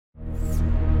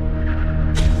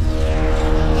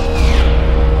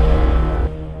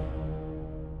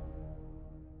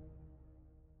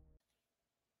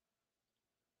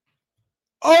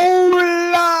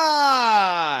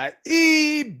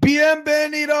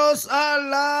Bienvenidos a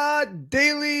la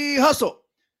Daily Hustle.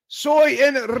 Soy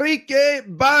Enrique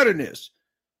Byrnsie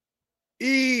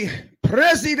y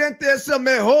presidente es la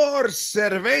mejor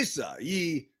cerveza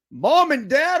y mom and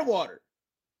dad water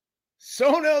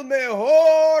son el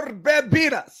mejor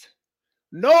bebidas.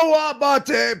 No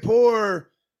abate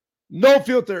por No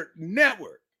Filter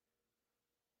Network.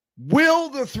 Will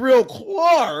the Thrill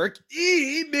Clark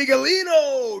y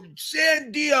Miguelino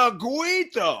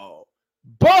Sandiaguito.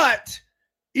 But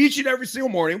each and every single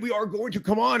morning, we are going to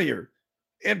come on here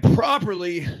and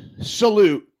properly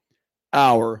salute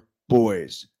our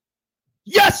boys.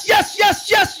 Yes, yes,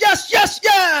 yes, yes, yes, yes,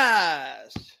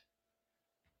 yes.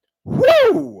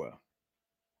 Woo!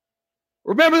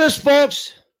 Remember this,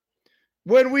 folks.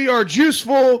 When we are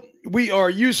juiceful, we are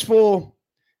useful.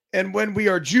 And when we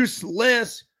are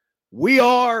juiceless, we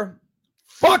are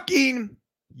fucking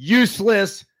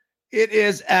useless. It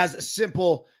is as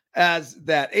simple as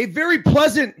that. A very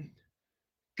pleasant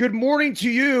good morning to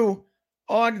you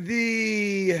on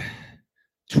the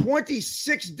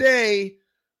 26th day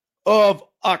of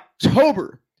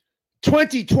October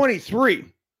 2023.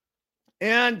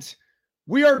 And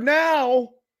we are now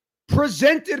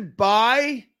presented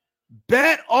by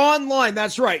Bet Online.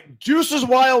 That's right. Juices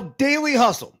Wild Daily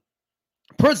Hustle.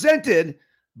 Presented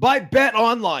by Bet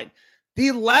Online.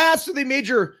 The last of the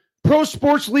major pro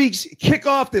sports leagues kick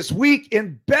off this week,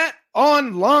 and Bet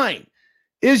Online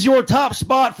is your top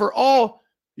spot for all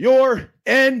your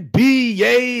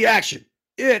NBA action.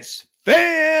 It's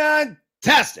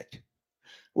fantastic.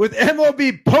 With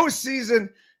MLB postseason,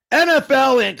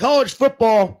 NFL and college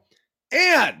football,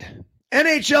 and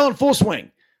NHL in full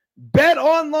swing, Bet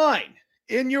Online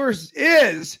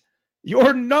is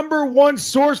your number one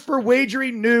source for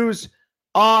wagering news,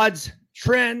 odds,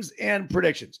 trends, and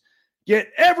predictions.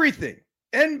 Get everything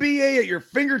NBA at your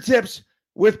fingertips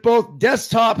with both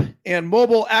desktop and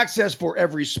mobile access for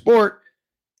every sport,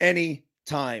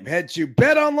 anytime. Head to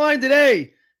Bet Online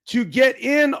today to get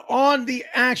in on the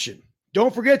action.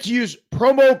 Don't forget to use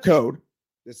promo code,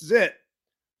 this is it,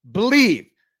 BLEAV,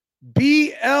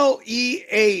 BLEAV,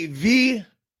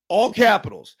 all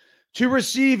capitals, to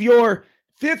receive your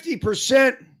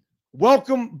 50%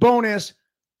 welcome bonus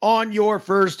on your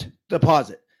first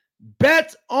deposit.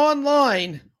 Bet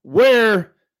Online,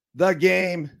 where the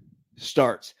game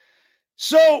starts.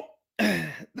 So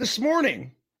this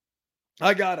morning,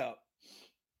 I got up,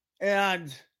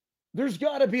 and there's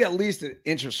got to be at least an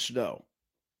inch of snow.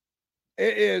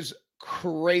 It is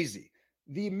crazy.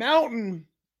 The mountain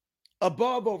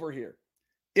above over here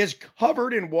is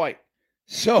covered in white.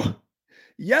 So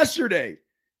yesterday,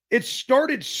 it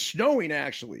started snowing,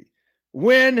 actually,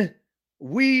 when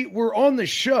we were on the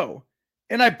show,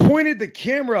 and I pointed the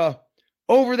camera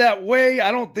over that way.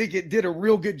 I don't think it did a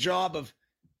real good job of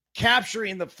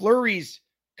capturing the flurries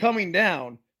coming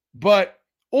down, but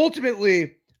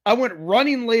ultimately, I went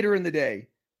running later in the day,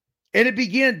 and it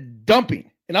began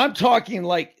dumping, and I'm talking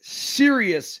like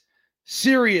serious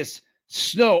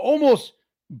snow, almost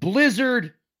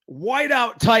blizzard,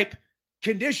 whiteout type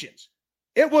conditions.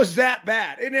 It was that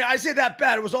bad. And I say that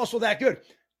bad, it was also that good.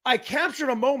 I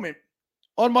captured a moment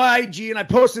on my IG and I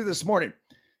posted this morning.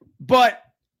 But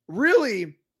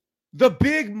really, the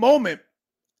big moment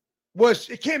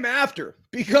it came after,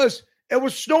 because it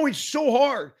was snowing so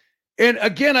hard. And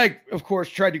again, I, of course,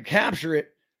 tried to capture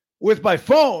it with my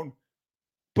phone,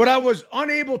 but I was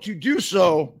unable to do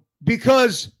so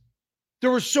because there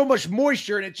was so much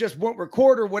moisture and it just won't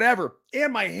record or whatever.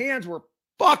 And my hands were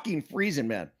fucking freezing,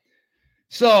 man.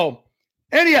 So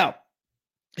anyhow,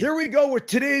 here we go with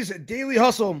today's Daily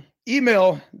Hustle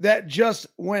email that just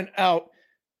went out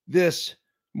this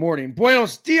morning.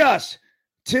 Buenos dias.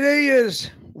 Today is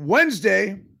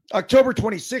Wednesday, October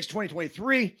 26,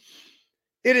 2023.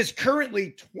 It is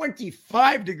currently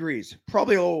 25 degrees,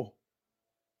 probably a little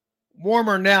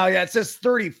warmer now. Yeah, it says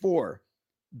 34.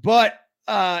 But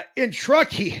in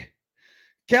Truckee,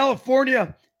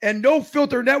 California, and No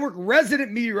Filter Network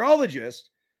resident meteorologist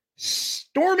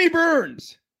Stormy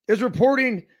Burns is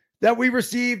reporting that we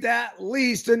received at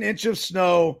least an inch of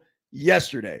snow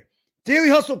yesterday. Daily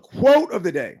Hustle quote of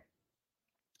the day: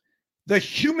 the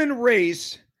human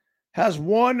race has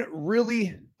one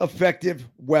really effective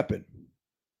weapon.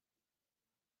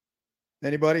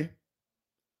 Anybody?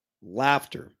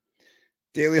 Laughter.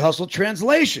 Daily Hustle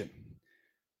translation: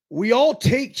 we all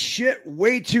take shit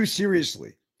way too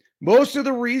seriously. Most of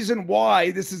the reason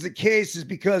why this is the case is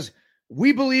because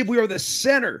we believe we are the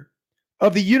center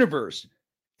of the universe,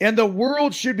 and the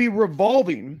world should be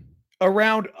revolving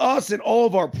around us and all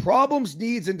of our problems,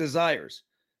 needs, and desires.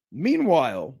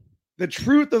 Meanwhile, the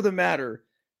truth of the matter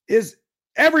is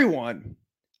everyone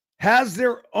has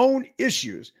their own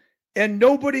issues, and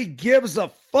nobody gives a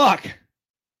fuck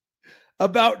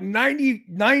about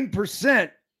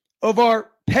 99% of our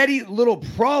petty little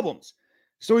problems.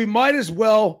 So we might as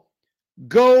well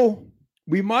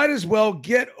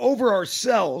get over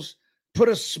ourselves, put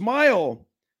a smile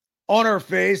on our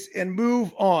face, and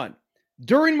move on.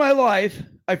 During my life,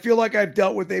 I feel like I've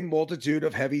dealt with a multitude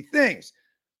of heavy things: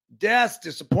 deaths,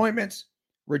 disappointments,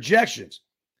 rejections.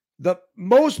 The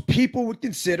most people would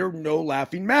consider no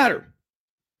laughing matter.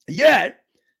 Yet,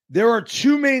 there are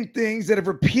two main things that have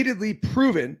repeatedly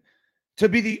proven to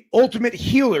be the ultimate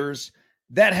healers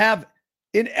that have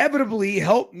inevitably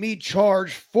helped me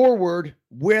charge forward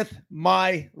with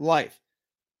my life: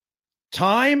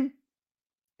 time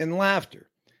and laughter.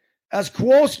 As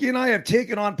Kowalski and I have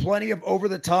taken on plenty of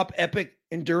over-the-top epic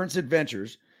endurance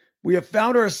adventures, we have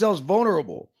found ourselves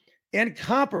vulnerable and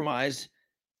compromised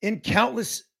in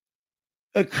countless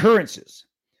occurrences.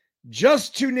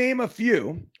 Just to name a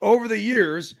few, over the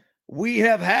years, we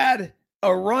have had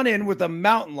a run-in with a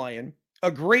mountain lion,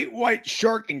 a great white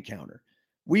shark encounter.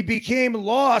 We became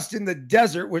lost in the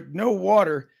desert with no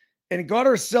water and got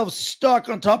ourselves stuck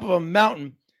on top of a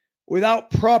mountain without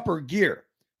proper gear,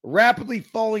 rapidly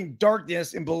falling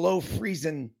darkness and below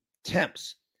freezing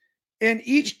temps. In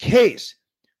each case,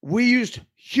 we used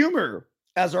humor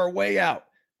as our way out,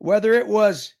 whether it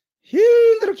was,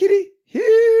 "Here, little kitty,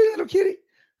 here, little kitty,"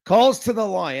 calls to the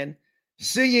lion,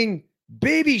 singing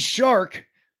 "Baby Shark,"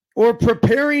 or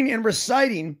preparing and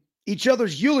reciting each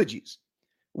other's eulogies.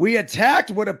 We attacked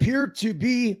what appeared to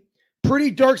be pretty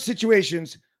dark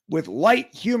situations with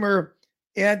light humor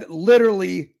and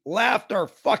literally laughed our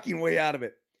fucking way out of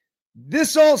it.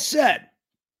 This all said,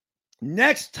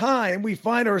 next time we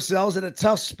find ourselves in a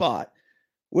tough spot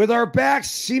with our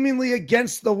backs seemingly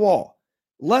against the wall,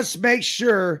 let's make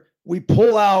sure we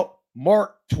pull out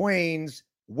Mark Twain's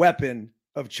weapon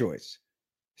of choice.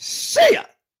 See ya,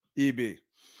 EB.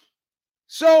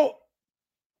 So,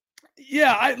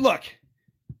 yeah, look,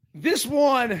 this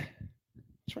one, I'm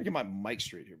trying to get my mic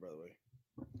straight here, by the way.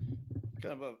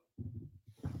 Kind of a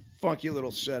funky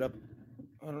little setup.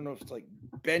 I don't know if it's like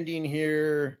bending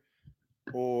here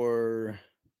or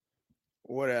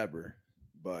whatever,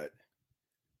 but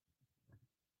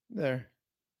there,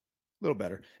 a little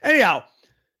better. Anyhow,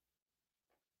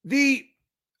 the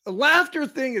laughter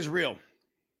thing is real,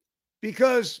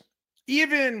 because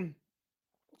even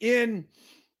in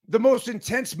the most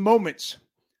intense moments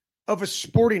of a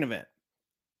sporting event,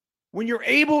 when you're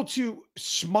able to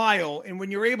smile and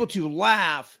when you're able to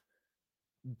laugh,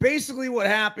 basically what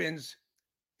happens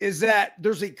is that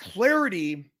there's a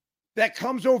clarity that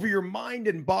comes over your mind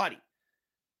and body.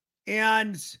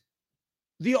 And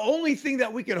the only thing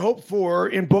that we can hope for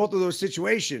in both of those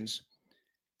situations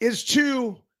is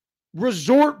to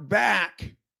resort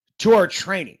back to our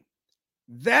training.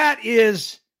 That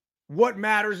is what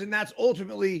matters, and that's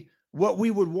ultimately what we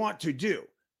would want to do.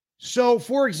 So,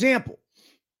 for example,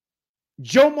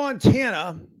 Joe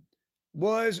Montana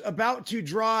was about to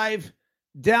drive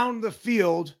down the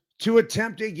field to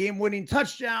attempt a game-winning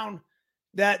touchdown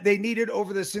that they needed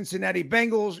over the Cincinnati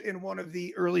Bengals in one of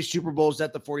the early Super Bowls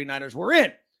that the 49ers were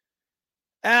in.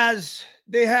 As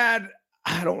they had,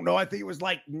 I don't know, I think it was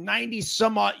like 90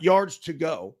 some odd yards to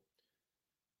go.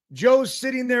 Joe's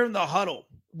sitting there in the huddle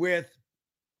with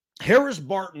Harris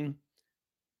Barton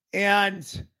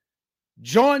and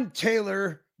John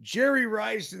Taylor, Jerry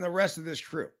Rice, and the rest of this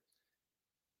crew.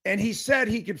 And he said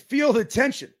he could feel the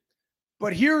tension.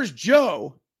 But here's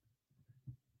Joe.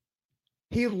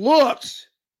 He looks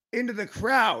into the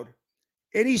crowd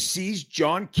and he sees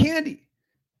John Candy.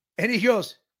 And he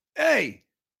goes, "Hey,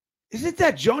 isn't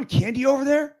that John Candy over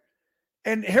there?"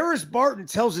 And Harris Barton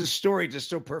tells his story just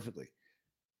so perfectly.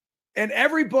 And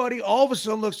everybody all of a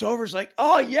sudden looks over. It's like,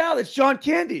 "Oh, yeah, that's John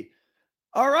Candy.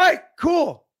 All right,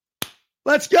 cool.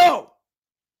 Let's go."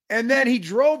 And then he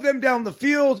drove them down the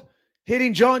field,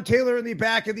 hitting John Taylor in the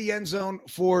back of the end zone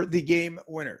for the game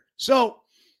winner. So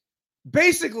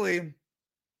basically,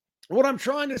 what I'm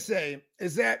trying to say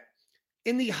is that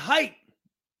in the height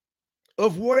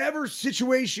of whatever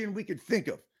situation we could think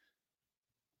of,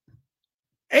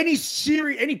 any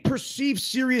perceived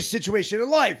serious situation in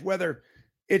life, whether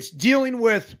it's dealing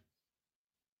with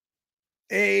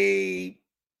a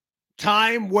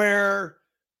time where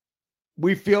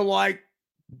we feel like,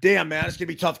 damn, man, it's going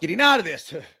to be tough getting out of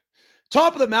this.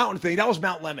 Top of the mountain thing, that was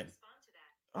Mount Lemon.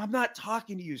 I'm not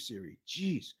talking to you, Siri.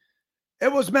 Jeez.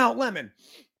 It was Mount Lemon.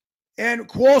 And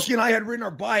Kowalski and I had ridden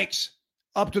our bikes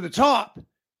up to the top,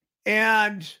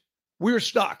 and we were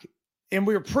stuck. And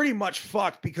we were pretty much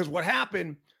fucked, because what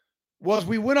happened was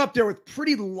we went up there with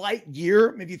pretty light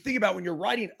gear. If you think about when you're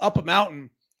riding up a mountain,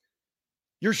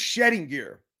 you're shedding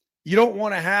gear. You don't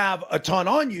want to have a ton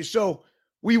on you. So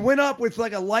we went up with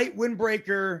like a light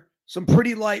windbreaker, some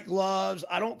pretty light gloves.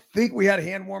 I don't think we had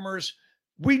hand warmers.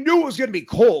 We knew it was going to be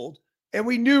cold. And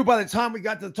we knew by the time we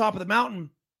got to the top of the mountain,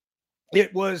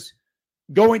 it was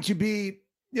going to be,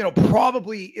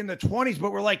 probably in the 20s.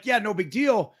 But we're like, yeah, no big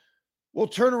deal. We'll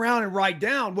turn around and ride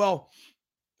down. Well,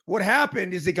 what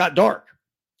happened is it got dark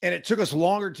and it took us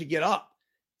longer to get up.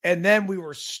 And then we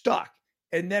were stuck.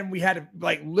 And then we had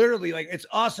to literally it's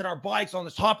us and our bikes on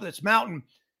the top of this mountain.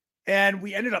 And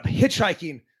we ended up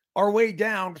hitchhiking our way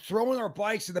down, throwing our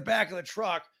bikes in the back of the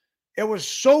truck. It was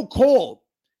so cold.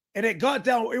 And it got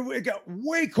down, it got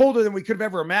way colder than we could have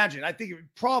ever imagined. I think it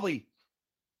would probably,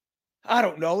 I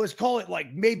don't know, let's call it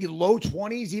maybe low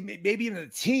 20s, maybe even the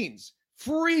teens.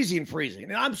 Freezing.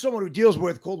 And I'm someone who deals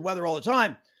with cold weather all the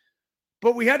time.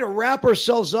 But we had to wrap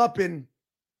ourselves up in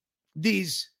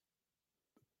these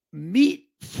meat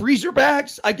freezer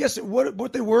bags, I guess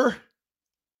what they were.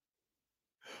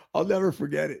 I'll never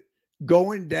forget it.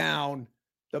 Going down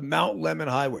the Mount Lemmon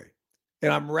Highway,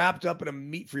 and I'm wrapped up in a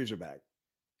meat freezer bag,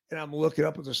 and I'm looking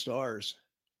up at the stars,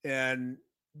 and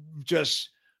just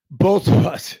both of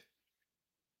us,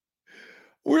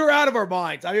 we were out of our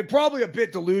minds. I mean, probably a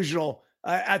bit delusional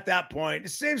at that point. The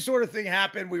same sort of thing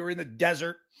happened. We were in the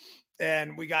desert,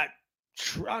 and we got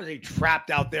I don't say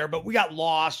trapped out there, but we got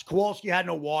lost. Kowalski had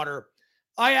no water.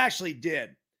 I actually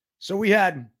did. So I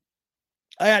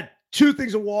had 2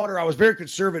 things of water. I was very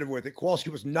conservative with it. Kowalski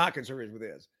was not conservative with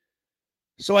his.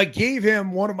 So I gave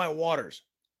him one of my waters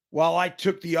while I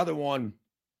took the other one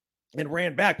and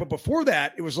ran back. But before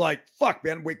that, it was like, fuck,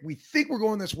 man, we think we're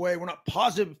going this way. We're not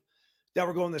positive that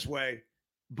we're going this way,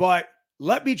 but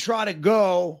let me try to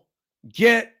go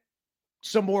get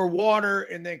some more water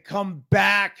and then come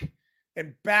back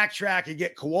and backtrack and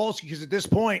get Kowalski, because at this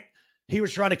point he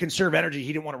was trying to conserve energy.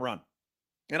 He didn't want to run.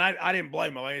 And I didn't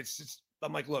blame him.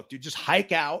 I'm like, look, dude, just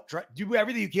hike out, do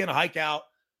everything you can to hike out.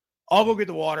 I'll go get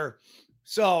the water.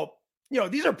 So,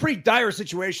 these are pretty dire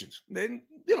situations. And,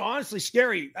 honestly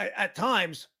scary at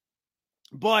times,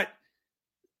 but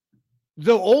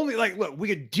the only, look, we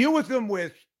could deal with them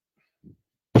with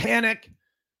panic.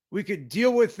 We could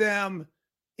deal with them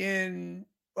in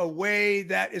a way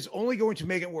that is only going to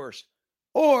make it worse.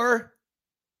 Or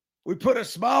we put a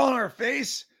smile on our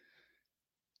face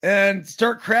and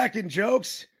start cracking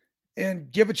jokes and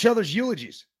give each other's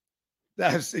eulogies.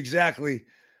 That's exactly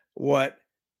what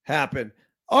happened.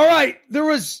 All right. There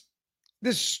was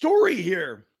this story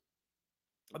here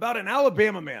about an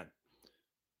Alabama man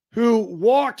who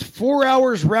walked 4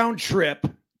 hours round trip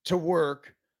to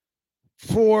work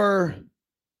for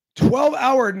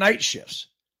 12-hour night shifts.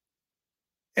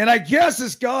 And I guess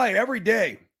this guy every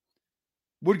day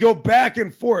would go back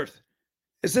and forth.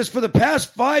 It says, for the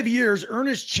past 5 years,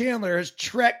 Ernest Chandler has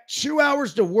trekked 2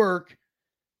 hours to work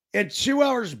and 2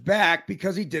 hours back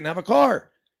because he didn't have a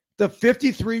car. The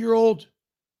 53-year-old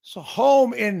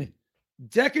home in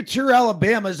Decatur,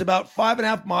 Alabama is about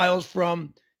 5.5 miles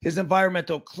from his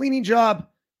environmental cleaning job,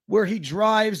 where he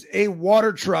drives a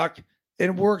water truck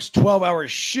and works 12-hour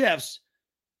shifts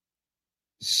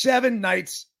 7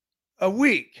 nights a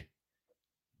week.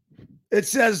 It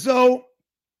says, though,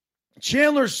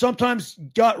 Chandler sometimes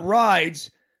got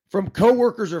rides from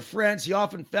coworkers or friends. He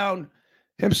often found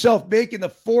himself making the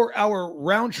 4-hour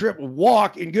round trip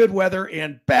walk in good weather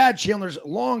and bad. Chandler's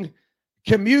long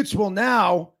commutes will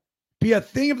now be a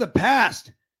thing of the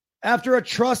past after a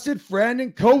trusted friend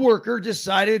and coworker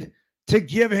decided to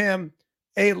give him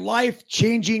a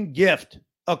life-changing gift,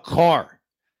 a car.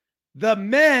 The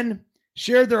men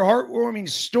shared their heartwarming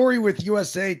story with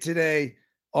USA Today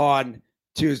on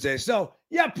Tuesday. So,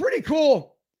 yeah, pretty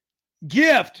cool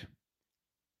gift.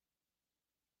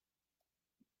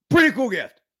 Pretty cool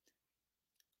gift.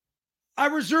 I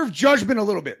reserve judgment a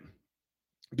little bit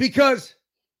because,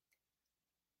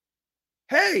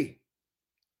 hey,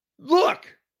 look,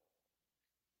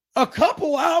 a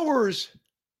couple hours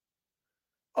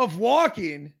of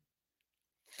walking,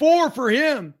 4 for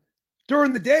him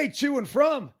during the day, to and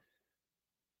from.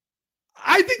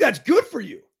 I think that's good for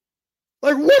you.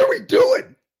 What are we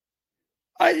doing?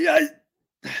 I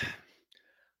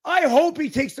hope he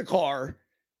takes the car,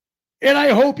 and I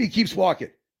hope he keeps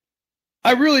walking.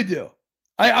 I really do.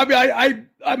 I'm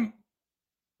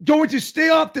going to stay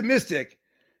optimistic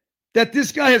that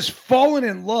this guy has fallen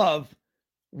in love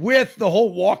with the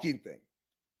whole walking thing.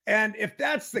 And if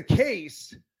that's the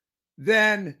case,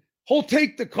 then he'll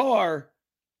take the car,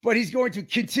 but he's going to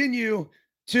continue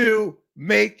to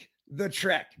make the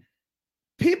trek.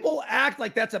 people act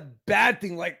like that's a bad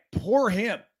thing, like poor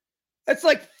him. It's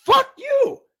like, fuck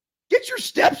you. Get your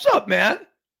steps up, man.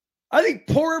 I think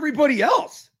poor everybody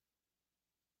else.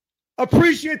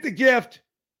 Appreciate the gift.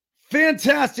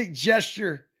 Fantastic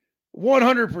gesture.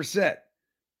 100%.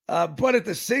 But at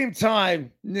the same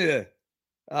time,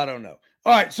 I don't know.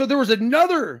 All right, so there was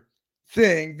another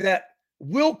thing that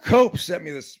Will Cope sent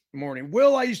me this morning.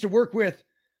 Will, I used to work with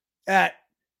at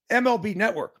MLB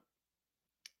Network.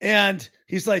 And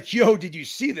he's like, yo, did you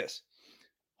see this?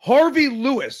 Harvey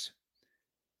Lewis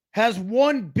has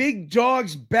won Big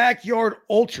Dog's Backyard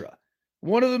Ultra,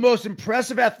 one of the most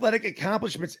impressive athletic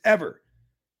accomplishments ever.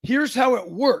 Here's how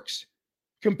it works.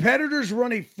 Competitors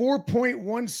run a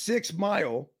 4.16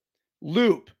 mile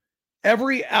loop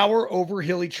every hour over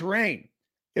hilly terrain.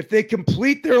 If they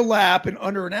complete their lap in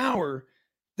under an hour,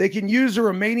 they can use the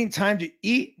remaining time to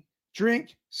eat,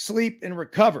 drink, sleep, and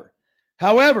recover.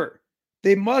 However,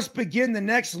 they must begin the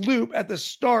next loop at the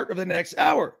start of the next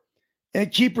hour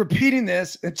and keep repeating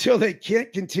this until they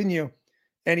can't continue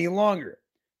any longer.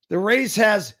 The race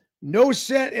has no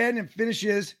set end and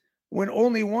finishes when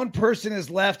only one person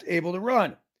is left able to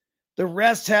run, the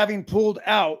rest having pulled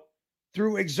out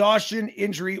through exhaustion,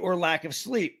 injury, or lack of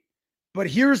sleep. But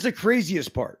here's the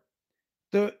craziest part.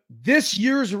 This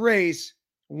year's race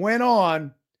went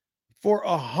on for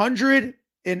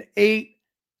 108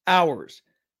 hours.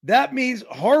 That means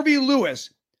Harvey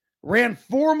Lewis ran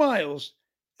 4 miles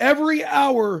every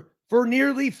hour for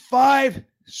nearly 5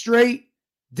 straight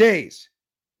days.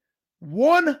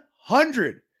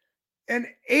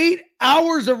 108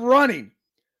 hours of running,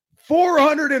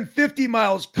 450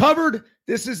 miles covered.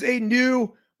 This is a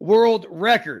new world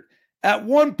record. At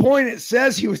one point, it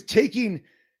says he was taking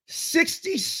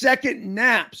 60-second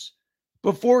naps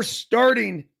before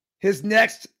starting his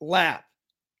next lap.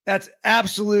 That's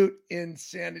absolute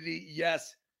insanity.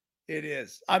 Yes, it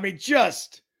is. I mean,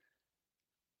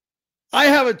 I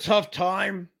have a tough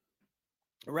time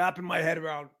wrapping my head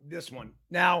around this one.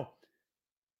 Now,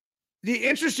 the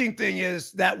interesting thing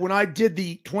is that when I did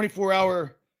the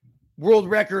 24-hour world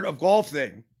record of golf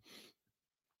thing,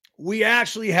 we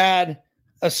actually had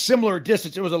a similar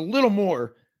distance. It was a little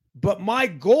more, but my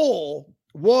goal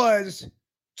was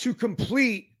to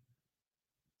complete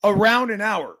around an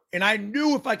hour. And I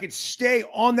knew if I could stay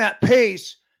on that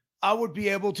pace, I would be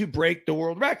able to break the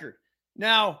world record.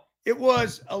 Now, it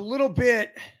was a little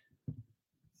bit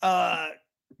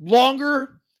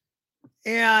longer,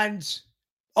 and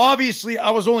obviously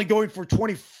I was only going for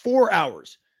 24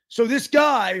 hours. So this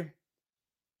guy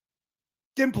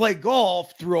didn't play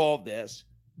golf through all of this,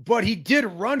 but he did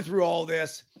run through all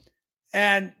this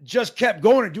and just kept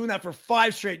going and doing that for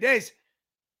 5 straight days.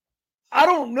 I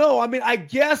don't know. I mean, I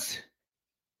guess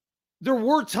there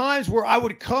were times where I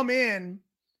would come in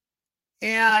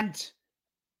and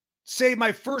say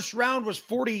my first round was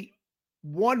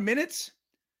 41 minutes.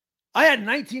 I had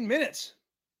 19 minutes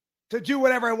to do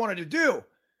whatever I wanted to do.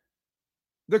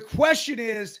 The question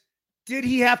is, did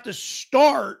he have to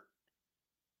start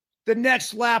the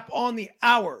next lap on the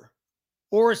hour,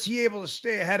 or is he able to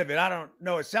stay ahead of it? I don't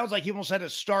know. It sounds like he almost had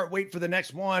to wait for the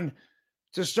next one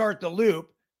to start the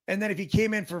loop. And then if he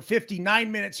came in for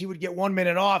 59 minutes, he would get 1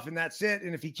 minute off, and that's it.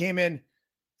 And if he came in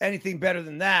anything better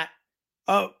than that,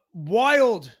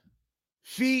 wild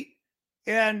feat.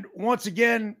 And once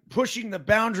again, pushing the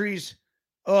boundaries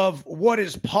of what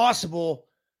is possible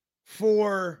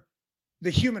for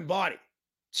the human body.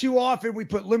 Too often we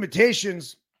put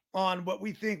limitations on what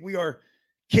we think we are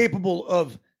capable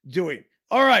of doing.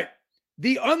 All right.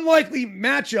 The unlikely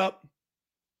matchup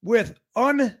with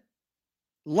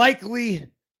unlikely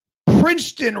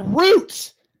Princeton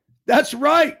roots. That's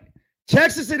right.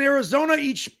 Texas and Arizona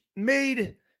each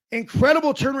made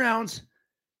incredible turnarounds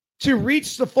to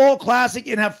reach the Fall Classic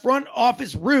and have front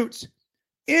office roots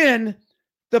in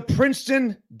the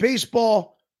Princeton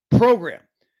baseball program.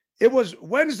 It was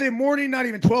Wednesday morning, not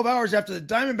even 12 hours after the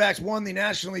Diamondbacks won the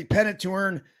National League pennant to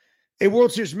earn a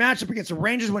World Series matchup against the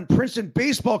Rangers when Princeton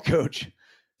baseball coach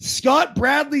Scott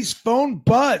Bradley's phone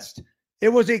buzzed. It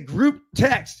was a group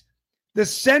text. The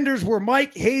senders were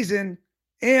Mike Hazen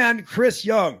and Chris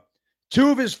Young,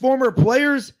 2 of his former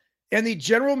players and the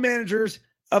general managers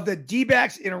of the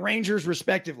D-backs and Rangers,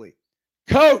 respectively.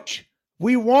 Coach,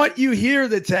 we want you here,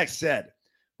 the text said.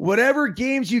 Whatever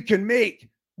games you can make,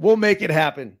 we'll make it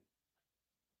happen.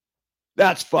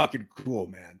 That's fucking cool,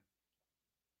 man.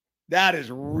 That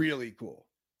is really cool.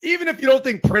 Even if you don't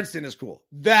think Princeton is cool,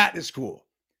 that is cool.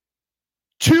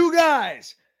 2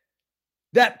 guys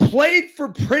that played for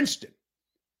Princeton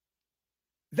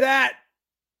that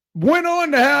went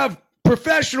on to have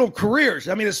professional careers.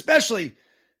 I mean, especially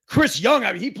Chris Young.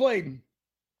 I mean, he played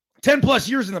 10 plus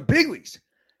years in the big leagues.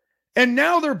 And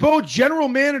now they're both general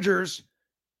managers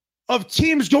of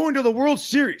teams going to the World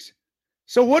Series.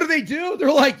 So what do?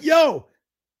 They're like, yo,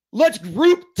 let's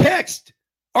group text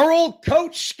our old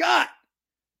coach Scott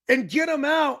and get him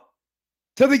out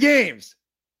to the games.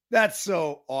 That's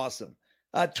so awesome.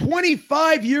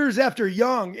 25 years after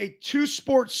Young, a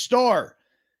two-sport star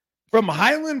from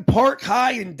Highland Park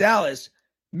High in Dallas,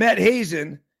 met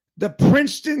Hazen, the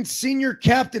Princeton senior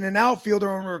captain and outfielder,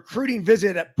 on a recruiting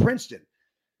visit at Princeton.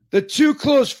 The two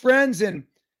close friends and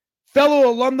fellow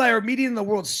alumni are meeting in the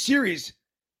World Series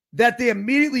that they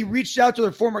immediately reached out to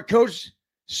their former coach,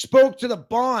 spoke to the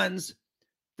bonds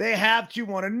they have to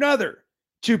one another,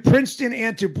 to Princeton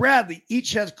and to Bradley.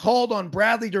 Each has called on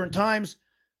Bradley during times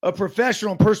of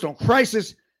professional and personal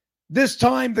crisis. This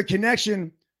time, the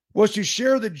connection was to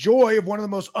share the joy of one of the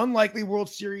most unlikely World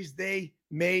Series they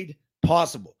made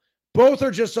possible. Both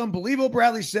are just unbelievable,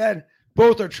 Bradley said.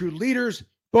 Both are true leaders.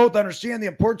 Both understand the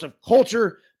importance of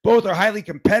culture. Both are highly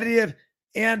competitive.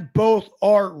 And both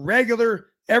are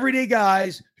regular, everyday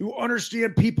guys who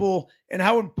understand people and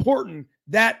how important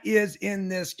that is in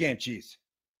this game. Jeez.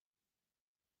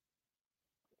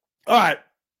 All right.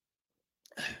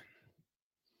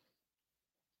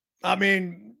 I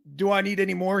mean, do I need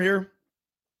any more here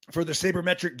for the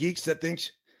sabermetric geeks that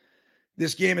thinks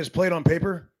this game is played on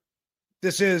paper?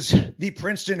 This is the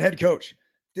Princeton head coach.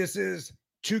 This is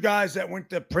two guys that went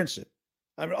to Princeton.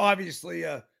 I mean, obviously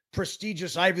a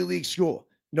prestigious Ivy League school,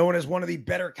 known as one of the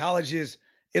better colleges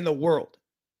in the world.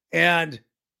 And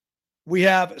we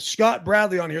have Scott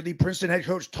Bradley on here, the Princeton head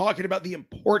coach, talking about the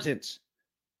importance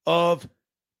of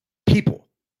people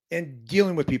and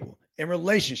dealing with people and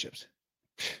relationships.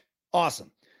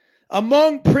 Awesome.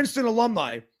 Among Princeton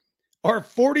alumni are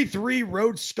 43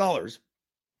 Rhodes Scholars,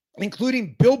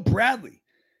 including Bill Bradley,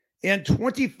 and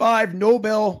 25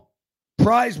 Nobel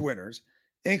Prize winners,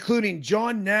 including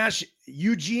John Nash,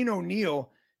 Eugene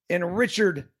O'Neill, and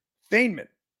Richard Feynman.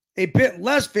 A bit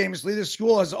less famously, the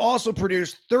school has also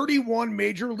produced 31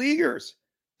 major leaguers.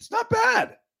 It's not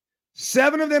bad.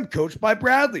 7 of them coached by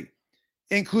Bradley,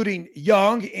 including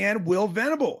Young and Will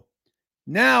Venable.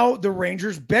 Now the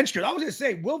Rangers bench coach. I was going to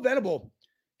say, Will Venable,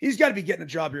 he's got to be getting a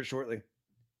job here shortly.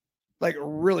 Like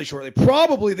really shortly.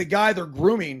 Probably the guy they're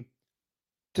grooming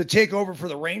to take over for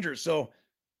the Rangers. So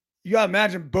you got to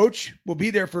imagine Boch will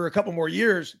be there for a couple more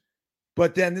years,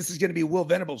 but then this is going to be Will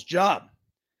Venable's job.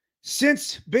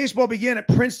 Since baseball began at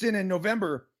Princeton in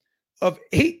November of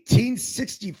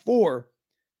 1864,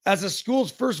 as the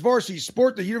school's first varsity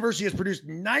sport, the university has produced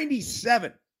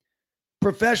 97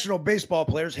 professional baseball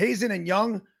players. Hazen and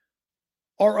Young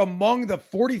are among the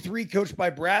 43 coached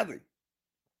by Bradley.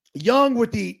 Young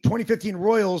with the 2015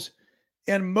 Royals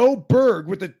and Mo Berg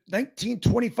with the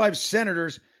 1925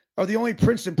 Senators are the only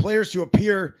Princeton players to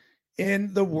appear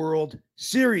in the World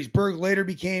Series. Berg later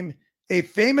became a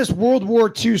famous World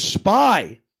War II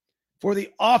spy for the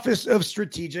Office of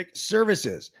Strategic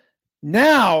Services.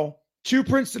 Now, 2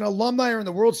 Princeton alumni are in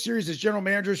the World Series as general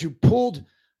managers who pulled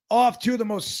off 2 of the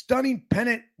most stunning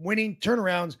pennant-winning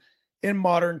turnarounds in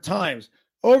modern times.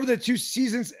 Over the 2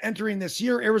 seasons entering this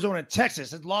year, Arizona and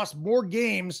Texas had lost more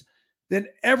games than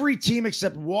every team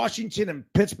except Washington and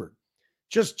Pittsburgh.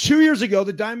 Just 2 years ago,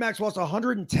 the Diamondbacks lost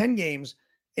 110 games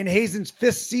in Hazen's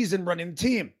 5th season running the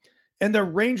team, and the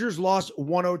Rangers lost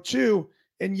 102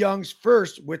 in Young's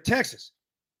first with Texas.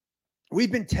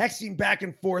 We've been texting back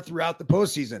and forth throughout the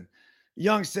postseason.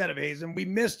 Young said of Hazen, we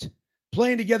missed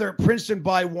playing together at Princeton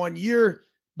by 1 year,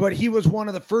 but he was one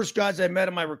of the first guys I met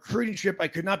on my recruiting trip. I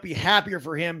could not be happier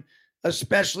for him,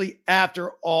 especially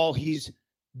after all he's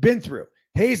been through.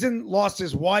 Hazen lost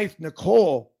his wife,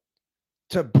 Nicole,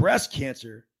 to breast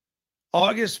cancer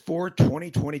August 4,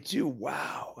 2022.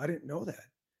 Wow, I didn't know that.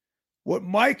 What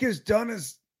Mike has done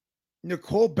is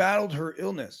Nicole battled her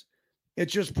illness. It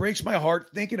just breaks my heart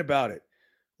thinking about it.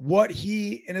 What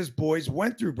he and his boys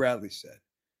went through, Bradley said.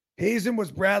 Hazen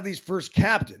was Bradley's first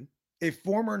captain. A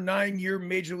former 9-year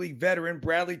Major League veteran,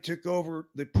 Bradley took over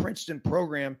the Princeton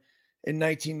program in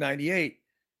 1998.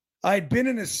 I had been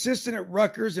an assistant at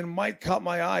Rutgers, and Mike caught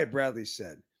my eye, Bradley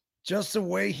said. Just the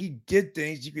way he did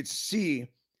things, you could see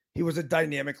he was a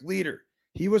dynamic leader.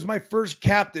 He was my first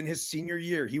captain his senior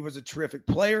year. He was a terrific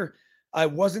player. I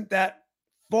wasn't that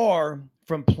far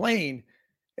from playing,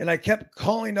 and I kept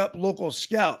calling up local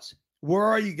scouts. Where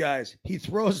are you guys? He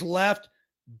throws left,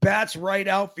 bats right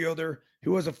outfielder,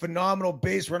 who was a phenomenal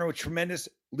base runner with tremendous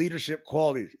leadership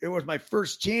qualities. It was my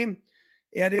first team,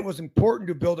 and it was important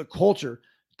to build a culture.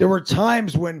 There were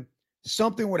times when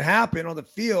something would happen on the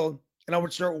field, and I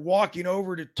would start walking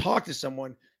over to talk to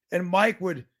someone, and Mike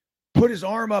would put his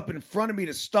arm up in front of me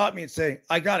to stop me and say,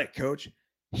 I got it, coach.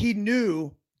 He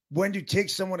knew when to take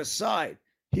someone aside.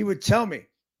 He would tell me,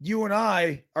 you and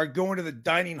I are going to the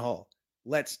dining hall.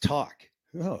 Let's talk.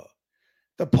 Oh.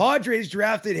 The Padres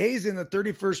drafted Hayes in the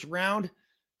 31st round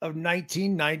of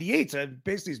 1998. So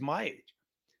basically he's my age.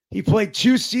 He played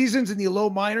 2 seasons in the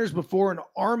low minors before an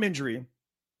arm injury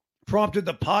prompted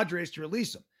the Padres to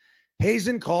release him.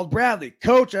 Hazen called Bradley.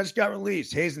 Coach, I just got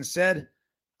released. Hazen said,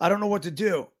 I don't know what to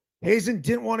do. Hazen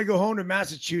didn't want to go home to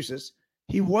Massachusetts.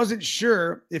 He wasn't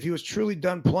sure if he was truly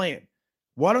done playing.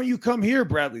 Why don't you come here,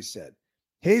 Bradley said.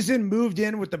 Hazen moved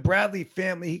in with the Bradley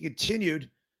family. He continued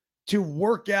to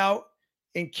work out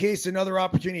in case another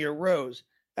opportunity arose.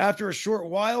 After a short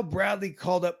while, Bradley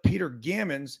called up Peter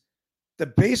Gammons, the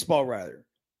baseball writer.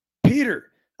 Peter,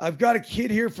 I've got a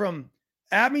kid here from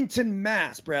Abington,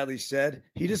 Mass, Bradley said.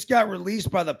 He just got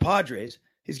released by the Padres.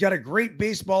 He's got a great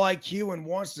baseball IQ and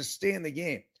wants to stay in the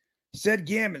game. Said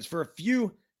Gammons, for a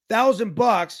few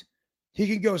 $1,000, he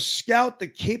can go scout the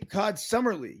Cape Cod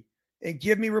Summer League and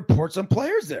give me reports on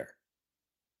players there.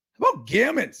 How about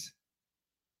Gammons?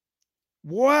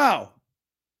 Wow.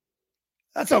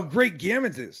 That's how great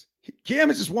Gammons is.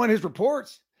 Gammons just won his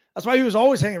reports. That's why he was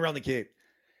always hanging around the Cape.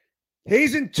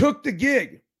 Hazen took the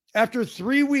gig. After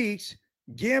 3 weeks,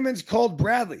 Gammons called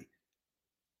Bradley.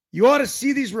 You ought to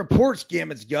see these reports,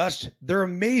 Gammons gushed. They're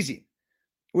amazing.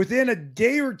 Within a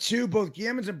day or two, both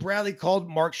Gammons and Bradley called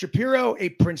Mark Shapiro, a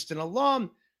Princeton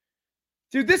alum.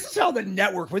 Dude, this is how the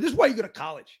network works. This is why you go to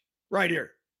college, right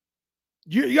here.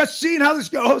 You guys seeing how this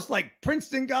goes? Like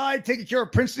Princeton guy, taking care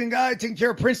of Princeton guy, taking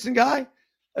care of Princeton guy.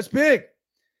 That's big.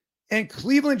 And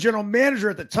Cleveland general manager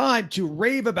at the time to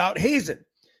rave about Hazen.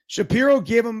 Shapiro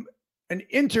gave him an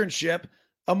internship.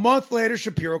 A month later,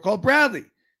 Shapiro called Bradley.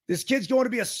 This kid's going to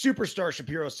be a superstar,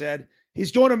 Shapiro said.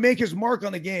 He's going to make his mark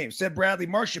on the game, said Bradley.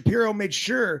 Mark Shapiro made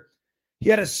sure he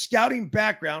had a scouting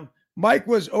background. Mike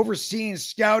was overseeing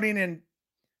scouting and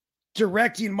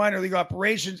directing minor league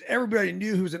operations. Everybody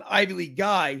knew he was an Ivy League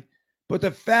guy, but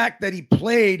the fact that he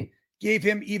played gave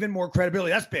him even more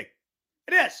credibility. That's big.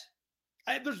 It is.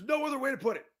 There's no other way to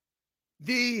put it.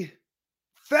 The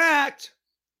fact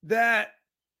that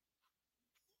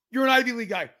you're an Ivy League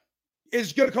guy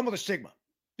is going to come with a stigma.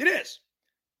 It is.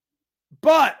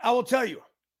 But I will tell you,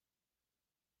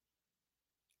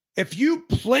 if you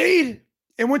played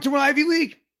and went to an Ivy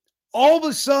League, all of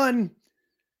a sudden,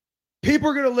 people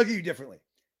are going to look at you differently.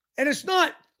 And it's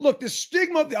not, look, the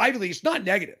stigma of the Ivy League is not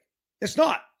negative. It's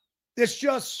not. It's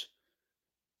just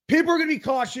people are going to be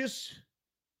cautious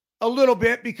a little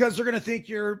bit because they're going to think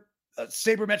you're a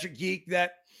sabermetric geek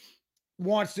that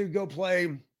wants to go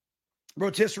play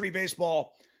rotisserie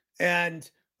baseball,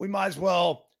 and we might as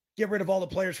well get rid of all the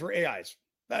players for AIs,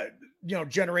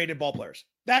 generated ball players.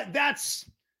 That's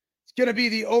going to be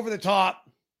the over-the-top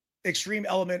extreme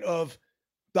element of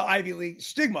the Ivy League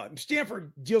stigma.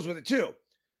 Stanford deals with it too.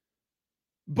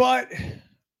 But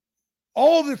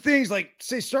all of the things, like,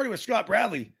 say, starting with Scott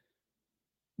Bradley,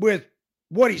 with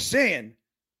what he's saying,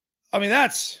 I mean,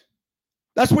 that's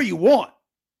what you want.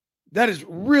 That is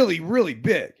really, really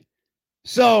big.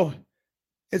 So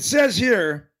it says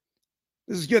here,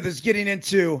 this is good. This is getting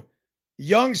into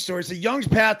Young's story. So Young's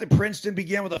path to Princeton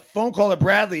began with a phone call to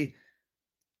Bradley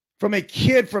from a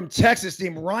kid from Texas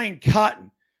named Ryan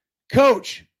Cotton.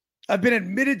 Coach, I've been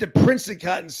admitted to Princeton,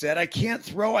 Cotton said. I can't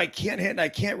throw, I can't hit, and I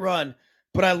can't run,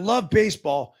 but I love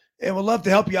baseball and would love to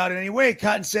help you out in any way.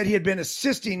 Cotton said he had been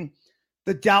assisting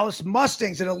the Dallas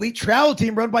Mustangs, an elite travel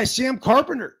team run by Sam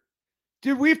Carpenter.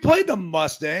 Dude, we've played the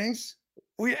Mustangs.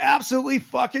 We absolutely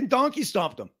fucking donkey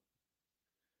stomped them.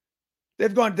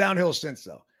 They've gone downhill since,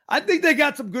 though. I think they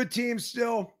got some good teams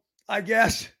still, I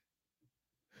guess.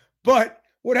 But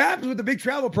what happens with the big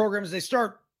travel program is they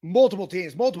start multiple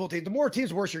teams. The more teams,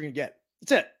 the worse you're going to get.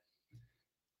 That's it.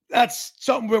 That's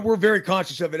something that we're very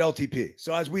conscious of at LTP.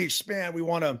 So as we expand, we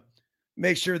want to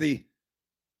make sure the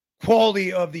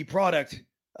quality of the product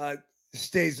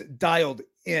stays dialed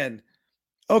in.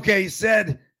 Okay, he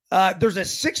said there's a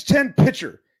 6'10"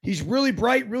 pitcher. He's really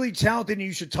bright, really talented, and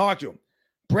you should talk to him.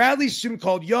 Bradley soon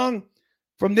called Young.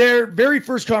 From their very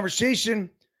first conversation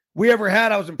we ever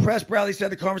had, I was impressed. Bradley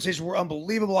said the conversations were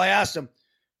unbelievable. I asked him,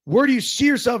 where do you see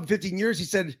yourself in 15 years? He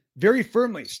said, very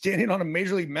firmly, standing on a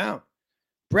major league mound.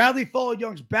 Bradley followed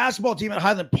Young's basketball team at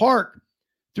Highland Park.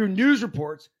 Through news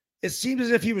reports, it seemed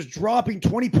as if he was dropping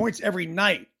 20 points every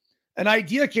night. An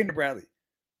idea came to Bradley.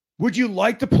 Would you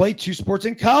like to play 2 sports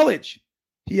in college?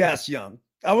 He asked Young.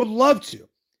 I would love to.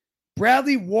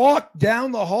 Bradley walked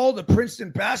down the hall to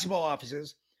Princeton basketball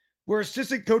offices where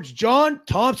assistant coach John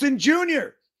Thompson Jr.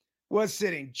 was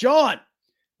sitting. John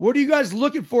What are you guys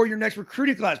looking for in your next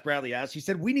recruiting class? Bradley asked. He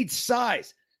said, we need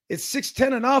size. Is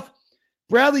 6'10" enough?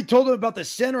 Bradley told him about the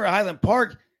center at Highland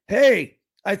Park. Hey,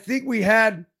 I think we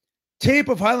had tape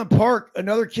of Highland Park.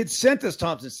 Another kid sent us,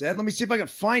 Thompson said. Let me see if I can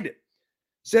find it.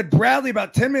 Said Bradley,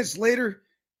 about 10 minutes later,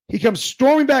 he comes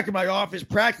storming back in my office,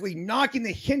 practically knocking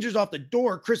the hinges off the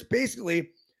door. Chris basically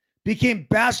became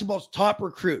basketball's top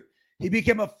recruit. He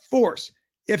became a force.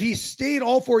 If he stayed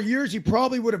all 4 years, he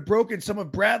probably would have broken some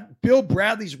of Bill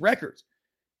Bradley's records.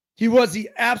 He was the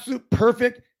absolute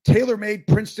perfect, tailor-made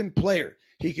Princeton player.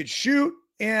 He could shoot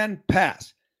and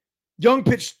pass. Young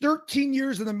pitched 13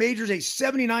 years in the majors, a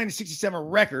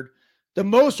 79-67 record, the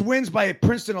most wins by a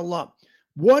Princeton alum.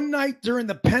 One night during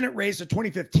the pennant race of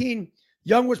 2015,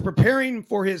 Young was preparing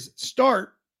for his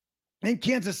start in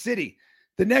Kansas City.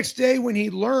 The next day, when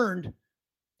he learned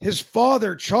his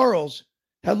father, Charles,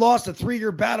 had lost a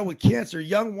 3-year battle with cancer,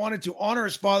 Young wanted to honor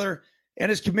his father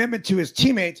and his commitment to his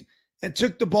teammates and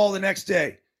took the ball the next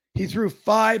day. He threw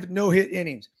 5 no-hit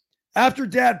innings. After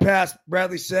Dad passed,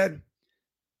 Bradley said,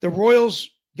 the Royals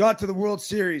got to the World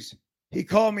Series. He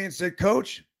called me and said,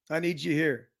 Coach, I need you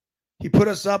here. He put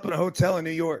us up in a hotel in New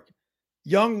York.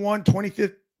 Young won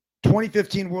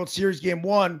 2015 World Series Game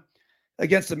 1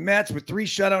 against the Mets with 3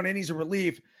 shutout innings of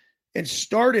relief and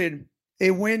started a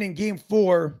win in Game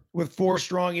 4 with 4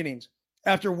 strong innings.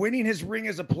 After winning his ring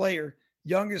as a player,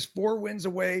 Young is 4 wins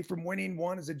away from winning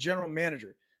one as a general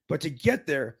manager. But to get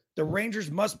there, the Rangers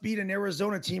must beat an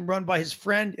Arizona team run by his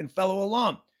friend and fellow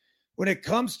alum. When it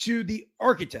comes to the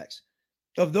architects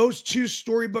of those 2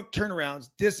 storybook turnarounds,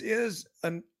 this is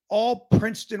an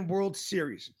all-Princeton World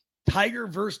Series. Tiger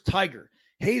versus Tiger.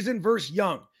 Hazen versus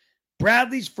Young.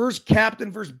 Bradley's first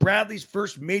captain versus Bradley's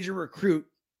first major recruit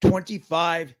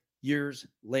 25 years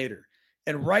later.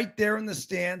 And right there in the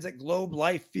stands at Globe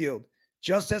Life Field,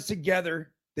 just as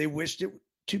together they wished it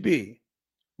to be,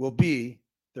 will be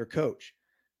their coach.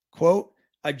 Quote,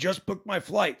 I just booked my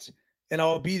flights and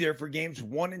I'll be there for games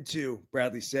 1 and 2,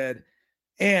 Bradley said.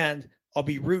 And I'll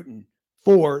be rooting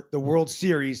for the World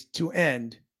Series to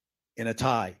end in a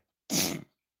tie.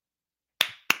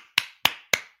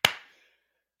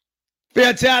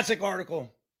 Fantastic article.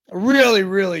 Really,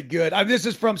 really good. This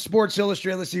is from Sports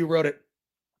Illustrated. Let's see who wrote it.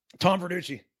 Tom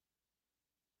Verducci.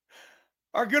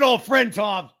 Our good old friend,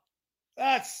 Tom.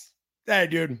 Hey,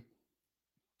 dude.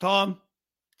 Tom,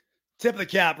 tip of the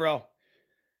cap, bro.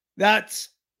 That's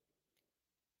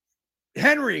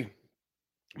Henry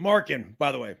Markin,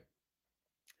 by the way.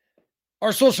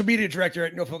 Our social media director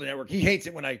at No Filter Network. He hates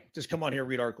it when I just come on here and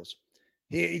read articles.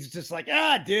 He's just like,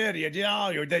 dude, you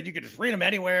can just read them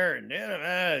anywhere. And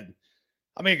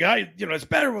I mean, it's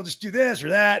better. We'll just do this or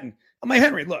that. And I'm like,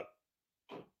 Henry, look,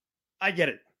 I get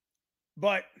it.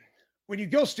 But when you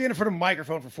go stand in front of a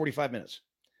microphone for 45 minutes,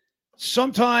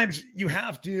 sometimes you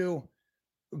have to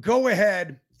go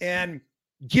ahead and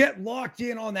get locked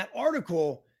in on that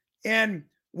article. And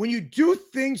when you do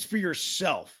things for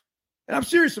yourself, and I'm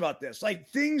serious about this, like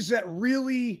things that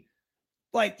really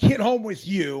like hit home with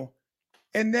you,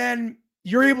 and then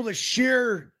you're able to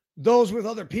share those with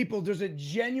other people, there's a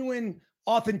genuine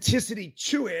authenticity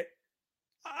to it.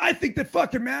 I think that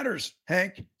fucking matters,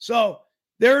 Hank. So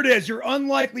there it is. Your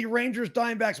unlikely Rangers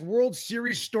Diamondbacks World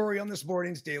Series story on this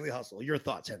morning's Daily Hustle. Your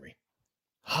thoughts, Henry?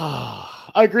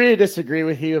 I agree to disagree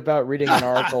with you about reading an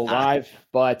article live,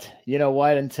 but you know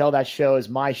what? Until that show is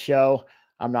my show,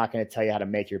 I'm not going to tell you how to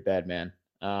make your bed, man.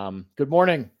 Good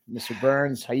morning, Mr.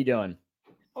 Burns. How you doing?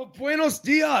 Oh, buenos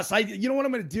dias. You know what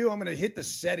I'm going to do? I'm going to hit the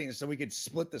settings so we could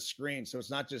split the screen so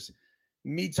it's not just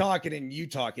me talking and you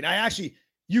talking.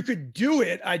 You could do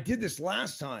it. I did this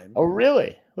last time. Oh,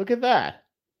 really? Look at that.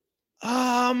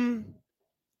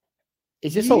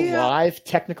 Is this a live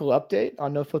technical update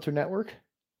on No Filter Network?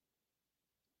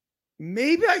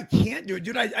 Maybe I can't do it,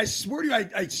 dude. I swear to you,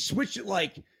 I switched it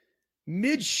like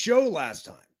mid-show last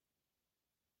time.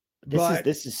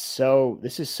 This is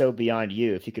so beyond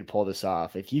you. If you could pull this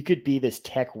off, if you could be this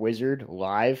tech wizard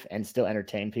live and still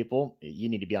entertain people, you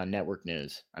need to be on network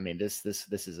news. I mean, this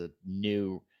is a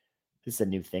new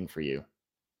thing for you.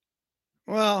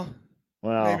 Well,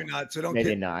 maybe not. So don't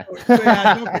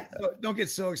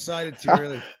get so excited too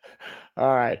early.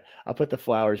 All right, I'll put the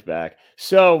flowers back.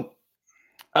 So,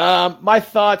 my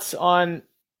thoughts on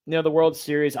the World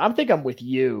Series. I'm with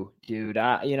you, dude.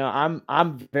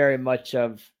 I'm very much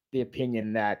of the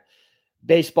opinion that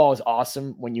baseball is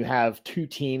awesome when you have 2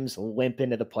 teams limp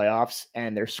into the playoffs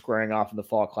and they're squaring off in the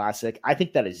Fall Classic. I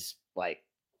think that is like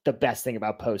the best thing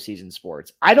about postseason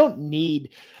sports. I don't need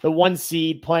the 1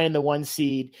 seed playing the 1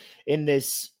 seed in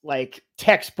this like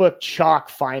textbook chalk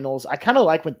finals. I kind of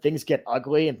like when things get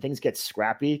ugly and things get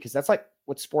scrappy because that's like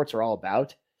what sports are all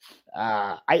about.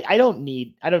 I don't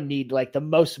need like the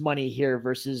most money here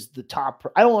versus the top.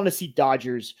 I don't want to see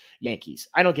Dodgers Yankees.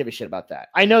 I don't give a shit about that.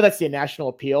 I know that's the national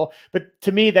appeal, but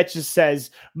to me that just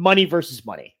says money versus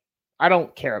money. I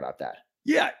don't care about that.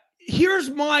 Yeah, here's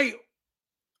my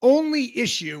only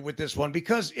issue with this one,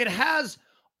 because it has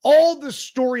all the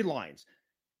storylines.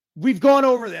 We've gone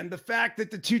over them. The fact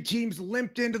that the two teams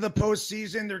limped into the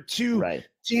postseason. They're two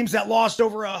teams that lost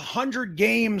over 100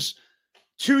 games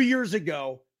 2 years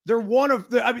ago. They're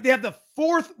they have the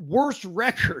fourth worst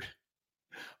record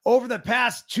over the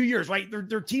past 2 years, right?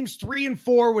 Their team's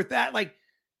 3-4 with that. Like,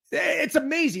 it's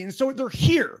amazing. And so they're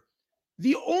here.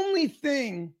 The only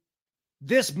thing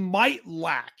this might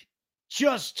lack,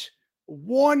 just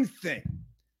one thing,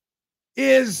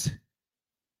 is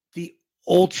the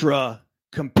ultra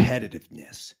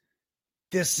competitiveness.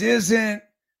 This isn't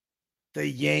the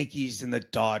Yankees and the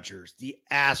Dodgers, the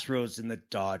Astros and the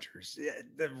Dodgers,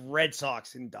 the Red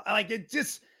Sox and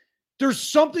there's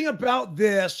something about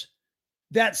this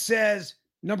that says,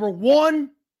 number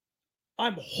one,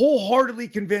 I'm wholeheartedly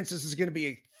convinced this is going to be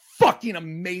a fucking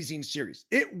amazing series.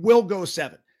 It will go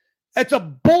 7. It's a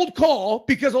bold call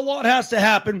because a lot has to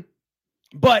happen.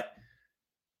 But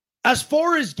as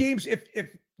far as games, if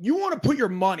you want to put your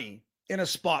money in a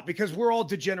spot, because we're all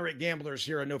degenerate gamblers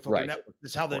here on No Filter Network.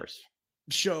 That's how the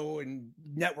show and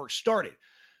network started.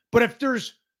 But if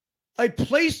there's a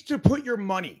place to put your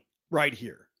money right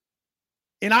here,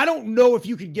 and I don't know if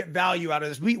you could get value out of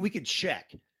this, we could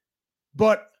check,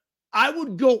 but I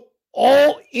would go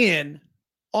all in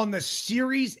on the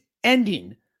series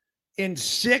ending in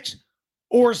 6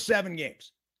 or 7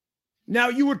 games. Now,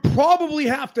 you would probably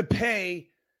have to pay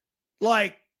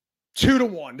like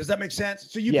 2-1. Does that make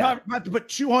sense? So you probably have to put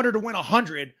 200 to win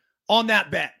 100 on that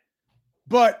bet.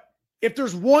 But if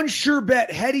there's one sure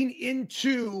bet heading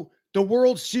into the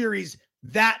World Series,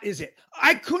 that is it.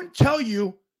 I couldn't tell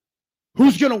you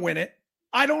who's going to win it.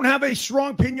 I don't have a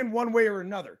strong opinion one way or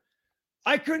another.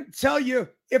 I couldn't tell you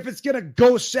if it's going to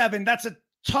go 7. That's a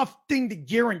tough thing to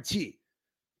guarantee.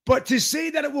 But to say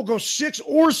that it will go 6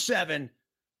 or 7,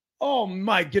 oh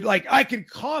my God. Like, I can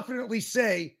confidently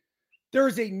say there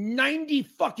is a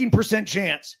 90%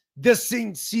 chance this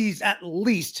thing sees at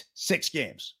least 6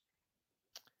 games.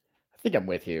 I think I'm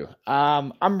with you.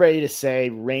 I'm ready to say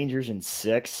Rangers in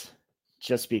 6,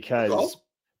 just because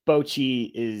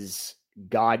Bochy is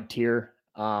God tier.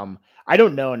 I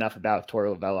don't know enough about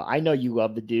Torey Lovullo. I know you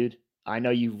love the dude. I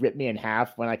know you ripped me in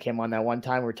half when I came on that one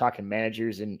time. We were talking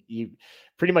managers, and you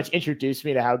pretty much introduced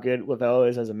me to how good Lovullo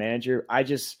is as a manager. I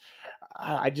just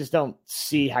don't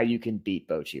see how you can beat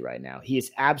Bochy right now. He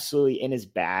is absolutely in his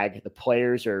bag. The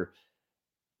players are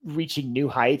reaching new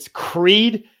heights.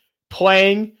 Creed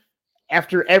playing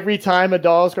after every time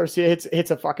Adolis Garcia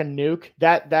hits a fucking nuke.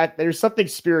 That there's something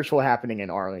spiritual happening in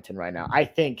Arlington right now. I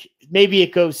think maybe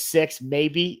it goes 6,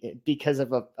 maybe because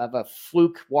of a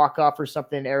fluke walk-off or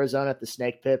something in Arizona at the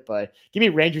Snake Pit. But give me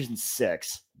Rangers in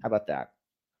 6. How about that?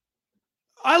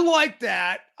 I like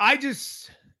that. I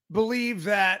just believe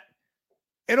that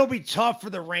it'll be tough for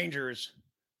the Rangers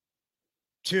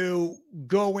to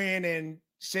go in and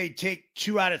say take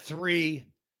 2 out of 3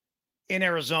 in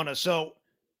Arizona. So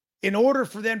in order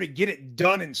for them to get it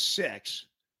done in 6,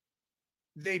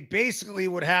 they basically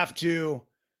would have to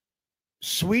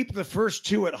sweep the first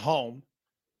 2 at home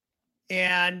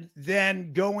and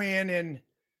then go in and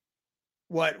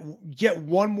get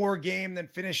one more game, then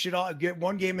finish it off, get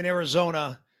one game in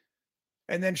Arizona,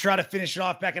 and then try to finish it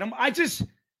off back at home. I just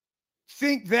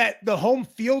think that the home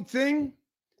field thing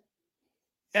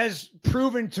has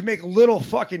proven to make little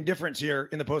fucking difference here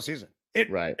in the postseason. It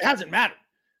hasn't mattered.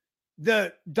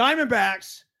 The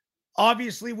Diamondbacks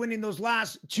obviously winning those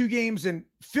last 2 games in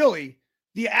Philly.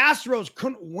 The Astros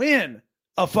couldn't win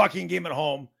a fucking game at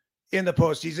home in the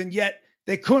postseason, yet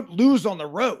they couldn't lose on the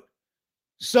road.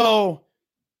 So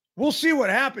we'll see what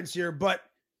happens here. But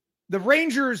the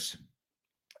Rangers,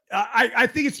 I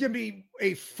think it's going to be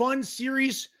a fun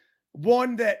series.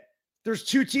 One that there's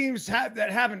 2 teams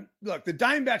that haven't. Look, the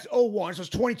Diamondbacks 0-1, so it's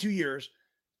 22 years.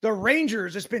 The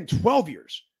Rangers, it's been 12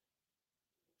 years.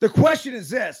 The question is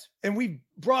this, and we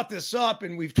brought this up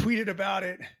and we've tweeted about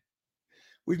it.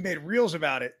 We've made reels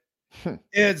about it.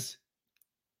 Is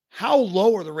how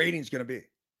low are the ratings going to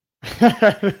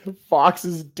be? Fox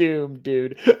is doomed,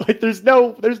 dude. Like there's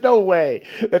no way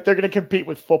that they're going to compete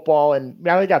with football, and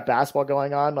now they got basketball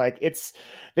going on. Like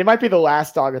they might be the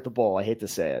last dog at the bowl. I hate to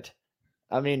say it.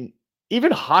 I mean,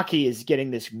 even hockey is getting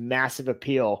this massive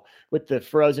appeal with the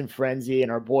Frozen Frenzy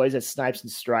and our boys at Snipes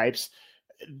and Stripes.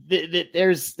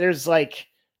 There's like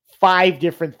 5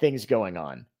 different things going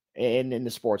on. in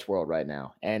the sports world right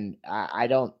now. And I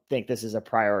don't think this is a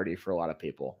priority for a lot of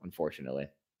people, unfortunately.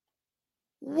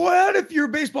 What if you're a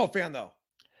baseball fan, though?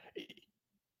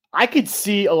 I could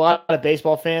see a lot of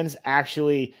baseball fans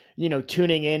actually,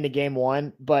 tuning in to game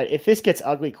one. But if this gets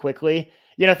ugly quickly,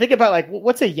 think about like,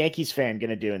 what's a Yankees fan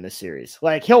going to do in this series?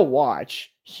 Like he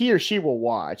or she will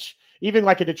watch, even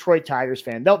like a Detroit Tigers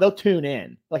fan, they'll tune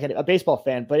in like a baseball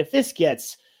fan. But if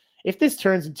this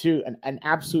turns into an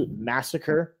absolute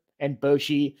massacre and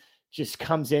Bochy just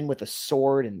comes in with a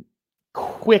sword and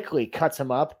quickly cuts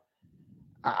him up,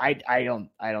 I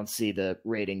don't see the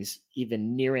ratings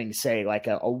even nearing, say, like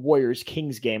a Warriors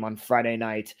Kings game on Friday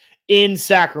night in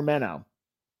Sacramento,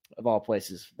 of all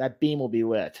places. That beam will be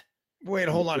lit. Wait,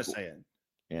 hold on a second.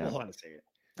 Yeah. Hold on a second.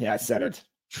 Yeah, I said it.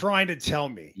 Trying to tell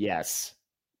me Yes.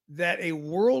 that a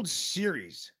World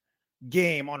Series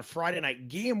game on Friday night,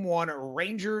 game one,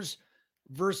 Rangers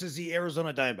versus the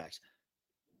Arizona Diamondbacks,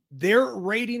 their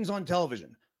ratings on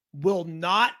television will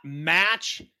not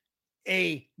match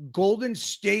a Golden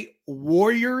State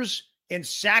Warriors and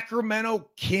Sacramento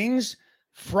Kings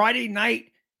Friday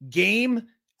night game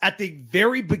at the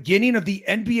very beginning of the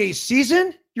NBA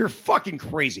season? You're fucking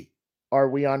crazy. Are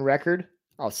we on record?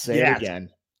 I'll say it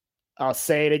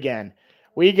again.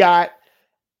 We got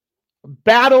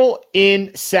battle in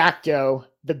Sacto.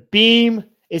 The beam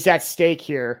is at stake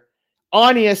here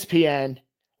on ESPN.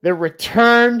 The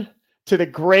return to the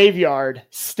graveyard.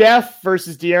 Steph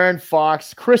versus De'Aaron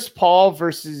Fox. Chris Paul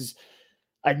versus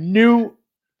a new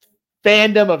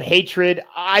fandom of hatred.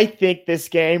 I think this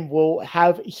game will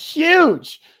have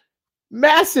huge,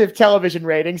 massive television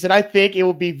ratings, and I think it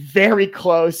will be very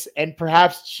close and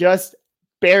perhaps just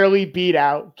barely beat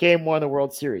out game one of the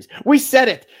World Series. We said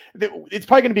it. It's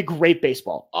probably going to be great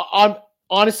baseball.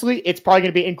 Honestly, it's probably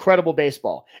going to be incredible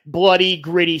baseball. Bloody,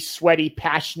 gritty, sweaty,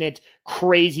 passionate,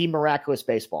 crazy, miraculous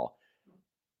baseball.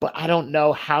 But I don't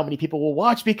know how many people will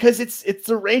watch because it's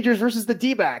the Rangers versus the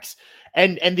D-backs.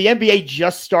 And the NBA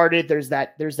just started. There's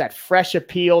that fresh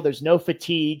appeal. There's no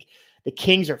fatigue. The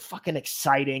Kings are fucking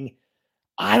exciting.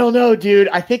 I don't know, dude.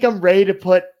 I think I'm ready to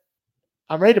put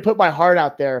my heart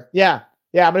out there. Yeah,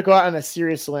 I'm going to go out on a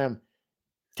serious limb.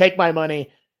 Take my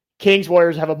money. Kings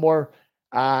Warriors have a more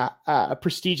a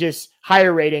prestigious,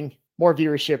 higher rating, more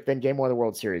viewership than game one of the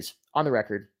World Series. On the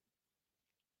record.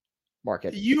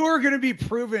 Market. You are going to be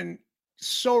proven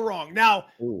so wrong. Now,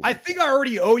 I think I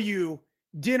already owe you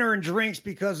dinner and drinks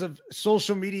because of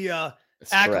social media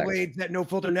accolades that No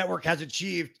Filter Network has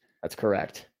achieved. That's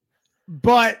correct.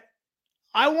 But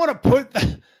I want to put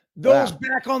those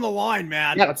back on the line,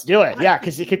 man. Yeah, let's do it. Yeah,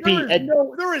 because it could be.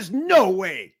 There is no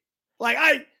way.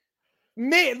 Like,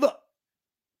 look,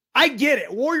 I get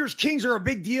it. Warriors Kings are a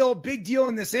big deal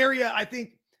in this area. I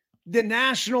think the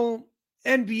national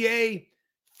NBA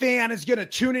fan is going to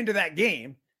tune into that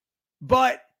game,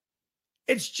 but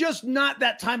it's just not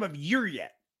that time of year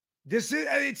yet. There's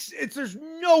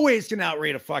no way it's going to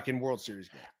outrate a fucking World Series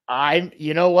game.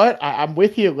 You know what? I'm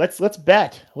with you. Let's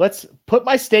bet. Let's put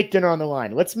my steak dinner on the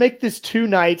line. Let's make this 2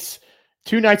 nights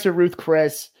of Ruth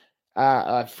Chris,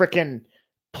 freaking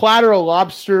platter of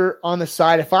lobster on the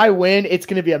side. If I win, it's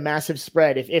going to be a massive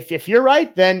spread. If you're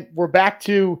right, then we're back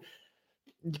to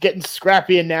getting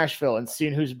scrappy in Nashville and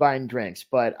seeing who's buying drinks.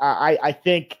 But I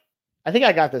think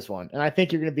I got this one, and I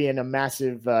think you're going to be in a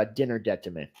massive dinner debt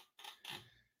to me.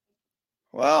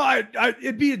 Well,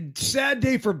 it'd be a sad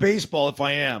day for baseball if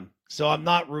I am, so I'm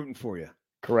not rooting for you.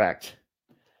 Correct.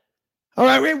 All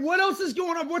right, wait, what else is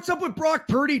going on? What's up with Brock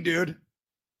Purdy, dude?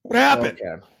 What happened?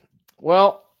 Okay.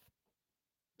 Well,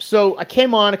 so I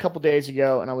came on a couple days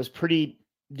ago, and I was pretty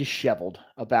disheveled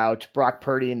about Brock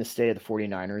Purdy and the state of the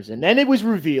 49ers. And then it was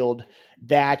revealed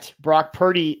that Brock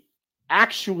Purdy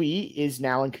actually is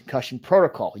now in concussion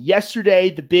protocol. Yesterday,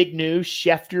 the big news,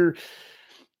 Schefter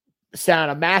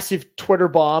sounded a massive Twitter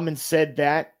bomb and said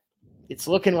that it's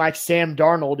looking like Sam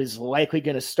Darnold is likely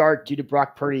going to start due to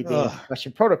Brock Purdy being in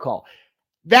concussion protocol.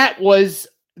 That was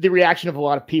the reaction of a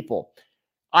lot of people.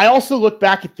 I also look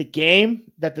back at the game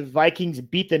that the Vikings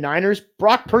beat the Niners.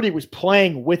 Brock Purdy was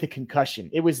playing with a concussion.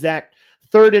 It was that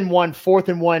 3rd and 1, 4th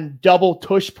and 1 double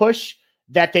tush push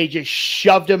that they just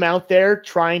shoved him out there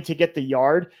trying to get the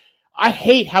yard. I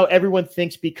hate how everyone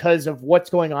thinks because of what's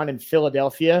going on in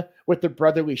Philadelphia with the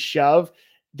brotherly shove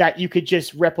that you could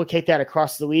just replicate that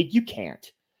across the league. You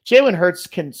can't. Jalen Hurts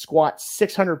can squat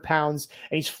 600 pounds,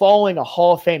 and he's following a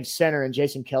Hall of Fame center in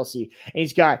Jason Kelce, and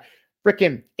he's got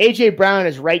freaking A.J. Brown on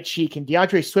his right cheek and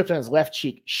DeAndre Swift on his left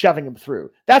cheek shoving him through.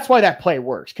 That's why that play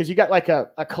works, because you got like a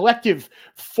collective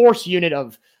force unit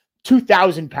of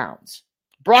 2,000 pounds.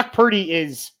 Brock Purdy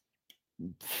is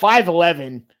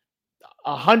 5'11",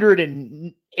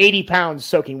 80 pounds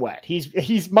soaking wet.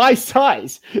 He's my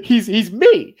size. He's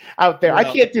me out there. I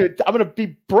can't do it. I'm going to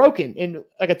be broken in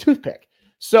like a toothpick.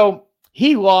 So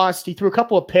he lost. He threw a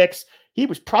couple of picks. He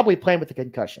was probably playing with a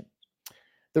concussion.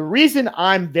 The reason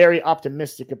I'm very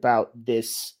optimistic about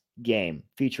this game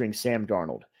featuring Sam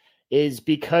Darnold is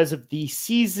because of the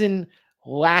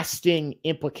season-lasting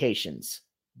implications.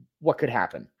 What could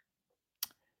happen?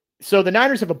 So the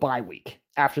Niners have a bye week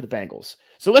after the Bengals.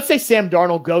 So let's say Sam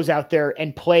Darnold goes out there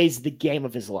and plays the game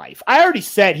of his life. I already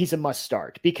said he's a must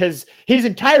start because his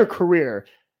entire career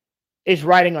is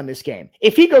riding on this game.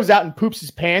 If he goes out and poops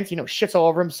his pants, shits all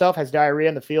over himself, has diarrhea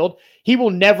in the field, he will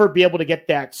never be able to get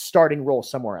that starting role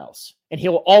somewhere else. And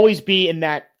he'll always be in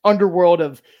that underworld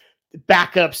of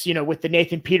backups, with the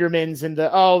Nathan Petermans and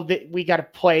we got to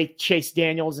play Chase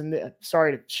Daniels. And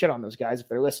sorry to shit on those guys if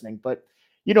they're listening, but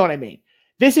you know what I mean?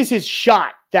 This is his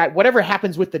shot that whatever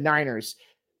happens with the Niners,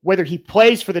 whether he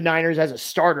plays for the Niners as a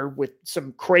starter with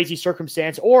some crazy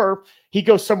circumstance or he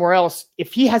goes somewhere else,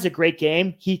 if he has a great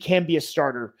game, he can be a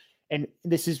starter, and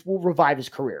will revive his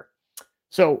career.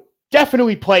 So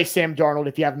definitely play Sam Darnold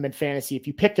if you have him in fantasy. If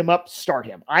you picked him up, start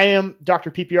him. Dr.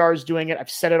 PPR is doing it.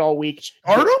 I've said it all week.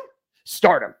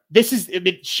 Start him. This is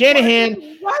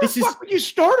Shanahan. Why the fuck would you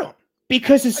start him?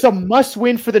 Because it's a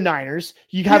must-win for the Niners.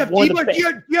 You have one Debo, of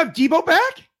the you have Debo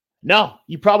back? No,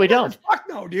 you probably don't. Fuck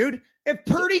no, dude. If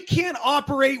Purdy can't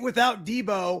operate without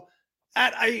Debo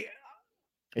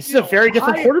this is a very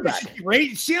different quarterback.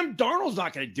 Sam Darnold's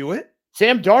not going to do it.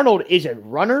 Sam Darnold is a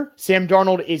runner. Sam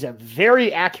Darnold is a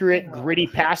very accurate, gritty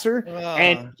passer,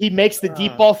 and he makes the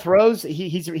deep ball throws.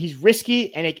 He's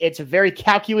risky, and it's a very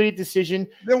calculated decision.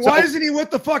 Then why isn't he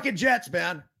with the fucking Jets,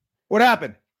 man? What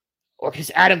happened? Well,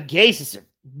 because Adam Gase is a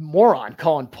moron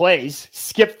calling plays.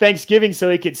 Skipped Thanksgiving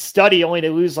so he could study, only to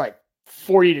lose like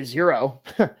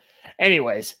 40-0.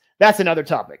 Anyways, that's another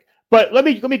topic. But let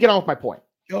me get on with my point.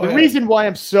 The reason why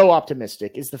I'm so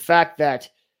optimistic is the fact that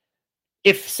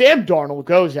if Sam Darnold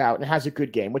goes out and has a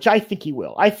good game, which I think he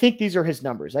will, I think these are his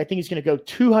numbers. I think he's going to go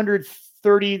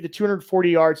 230 to 240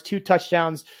 yards, 2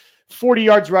 touchdowns, 40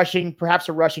 yards rushing, perhaps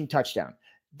a rushing touchdown.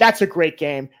 That's a great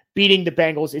game. Beating the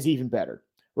Bengals is even better,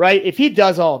 right? If he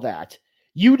does all that,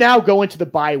 you now go into the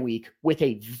bye week with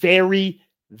a very,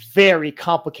 very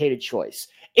complicated choice.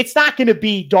 It's not going to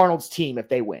be Darnold's team if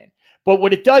they win. But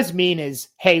what it does mean is,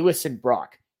 hey, listen,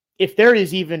 Brock, if there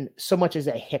is even so much as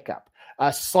a hiccup,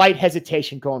 a slight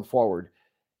hesitation going forward,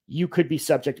 you could be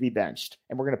subject to be benched,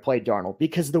 and we're going to play Darnold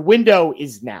because the window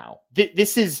is now.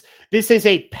 This is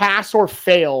a pass or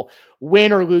fail,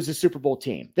 win or lose a Super Bowl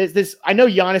team. I know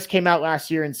Giannis came out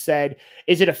last year and said,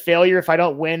 is it a failure if I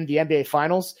don't win the NBA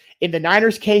Finals? In the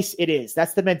Niners case, it is.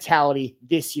 That's the mentality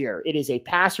this year. It is a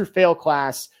pass or fail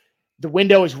class. The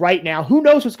window is right now. Who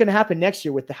knows what's going to happen next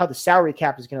year with how the salary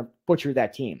cap is going to butcher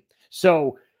that team.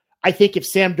 So I think if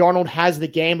Sam Darnold has the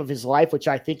game of his life, which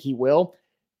I think he will,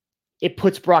 it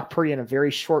puts Brock Purdy on a very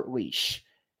short leash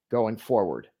going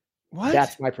forward. What?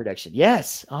 That's my prediction.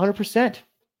 Yes, 100%.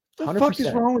 What the fuck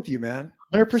is wrong with you, man?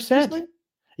 100%. Seriously?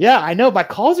 Yeah, I know. My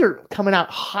calls are coming out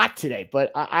hot today,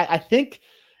 but I think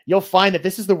you'll find that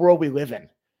this is the world we live in.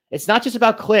 It's not just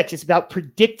about clicks. It's about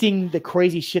predicting the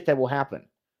crazy shit that will happen.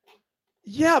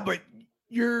 Yeah, but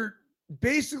you're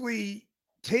basically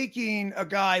taking a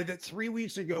guy that 3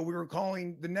 weeks ago we were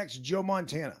calling the next Joe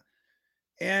Montana,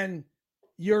 and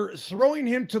you're throwing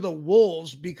him to the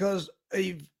wolves because of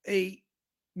a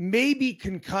maybe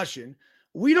concussion.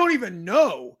 We don't even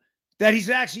know that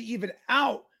he's actually even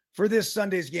out for this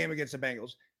Sunday's game against the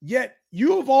Bengals. Yet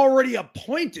you have already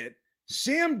appointed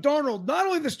Sam Darnold, not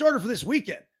only the starter for this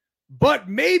weekend, but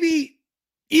maybe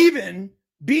even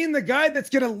being the guy that's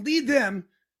going to lead them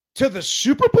to the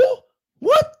Super Bowl?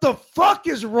 What the fuck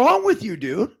is wrong with you,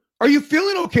 dude? Are you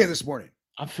feeling okay this morning?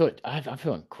 I'm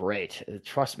feeling great.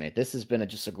 Trust me, this has been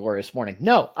just a glorious morning.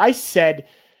 No, I said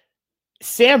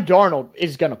Sam Darnold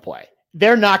is going to play.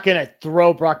 They're not going to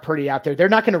throw Brock Purdy out there. They're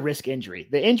not going to risk injury.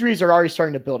 The injuries are already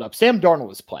starting to build up. Sam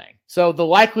Darnold is playing. So the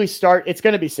likely start, it's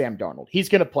going to be Sam Darnold. He's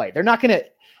going to play. They're not going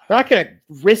to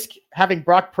risk having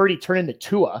Brock Purdy turn into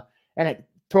Tua and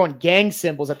throwing gang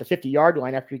symbols at the 50-yard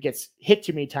line after he gets hit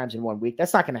too many times in 1 week.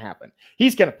 That's not going to happen.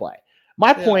 He's going to play.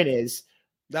 My point is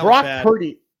Brock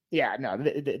Purdy. Yeah, no,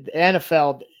 the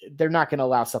NFL, they're not going to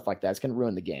allow stuff like that. It's going to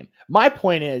ruin the game. My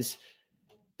point is,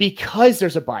 because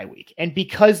there's a bye week and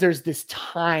because there's this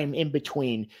time in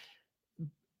between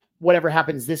whatever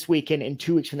happens this weekend and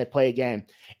 2 weeks when they play a game,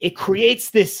 it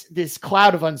creates this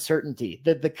cloud of uncertainty,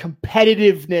 the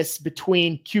competitiveness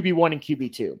between QB1 and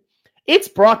QB2. It's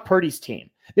Brock Purdy's team.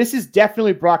 This is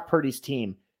definitely Brock Purdy's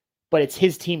team, but it's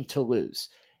his team to lose.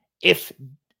 If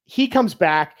he comes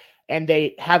back and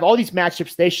they have all these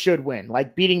matchups they should win,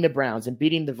 like beating the Browns and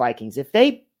beating the Vikings. If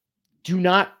they do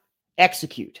not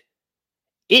execute,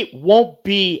 it won't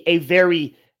be a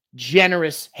very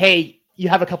generous, hey, you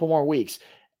have a couple more weeks.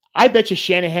 I bet you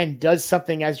Shanahan does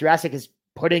something as drastic as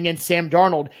putting in Sam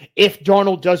Darnold if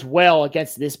Darnold does well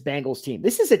against this Bengals team.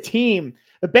 This is a team,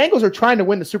 the Bengals are trying to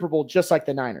win the Super Bowl just like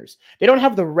the Niners. They don't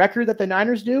have the record that the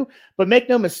Niners do, but make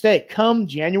no mistake, come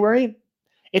January,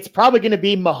 it's probably going to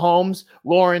be Mahomes,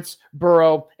 Lawrence,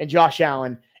 Burrow, and Josh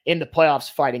Allen in the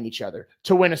playoffs fighting each other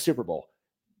to win a Super Bowl.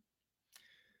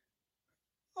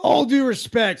 All due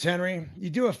respect, Henry, you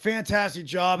do a fantastic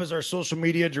job as our social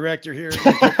media director here.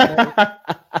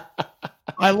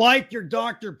 I like your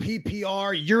Dr.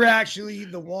 PPR. You're actually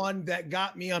the one that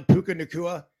got me on Puka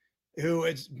Nacua, who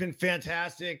has been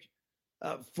fantastic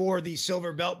for the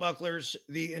Silver Belt Bucklers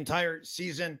the entire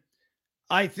season.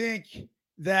 I think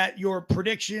that your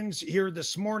predictions here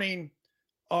this morning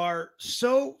are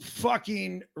so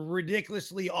fucking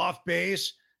ridiculously off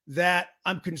base that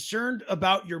I'm concerned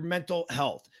about your mental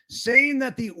health. Saying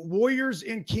that the Warriors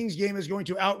and Kings game is going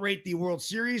to outrate the World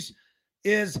Series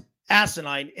is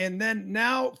asinine. And then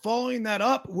now following that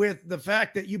up with the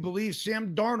fact that you believe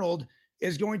Sam Darnold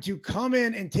is going to come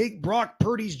in and take Brock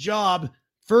Purdy's job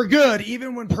for good,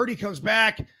 even when Purdy comes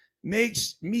back,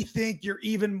 makes me think you're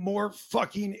even more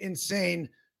fucking insane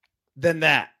than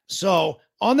that. So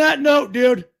on that note,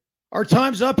 dude, our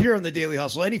time's up here on the Daily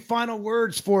Hustle. Any final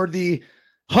words for the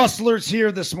hustlers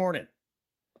here this morning?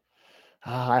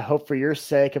 I hope for your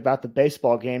sake about the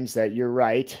baseball games that you're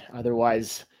right.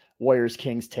 Otherwise, Warriors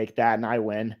Kings take that and I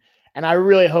win. And I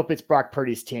really hope it's Brock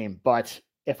Purdy's team. But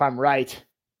if I'm right,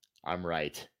 I'm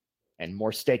right. And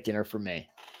more steak dinner for me.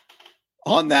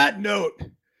 On that note,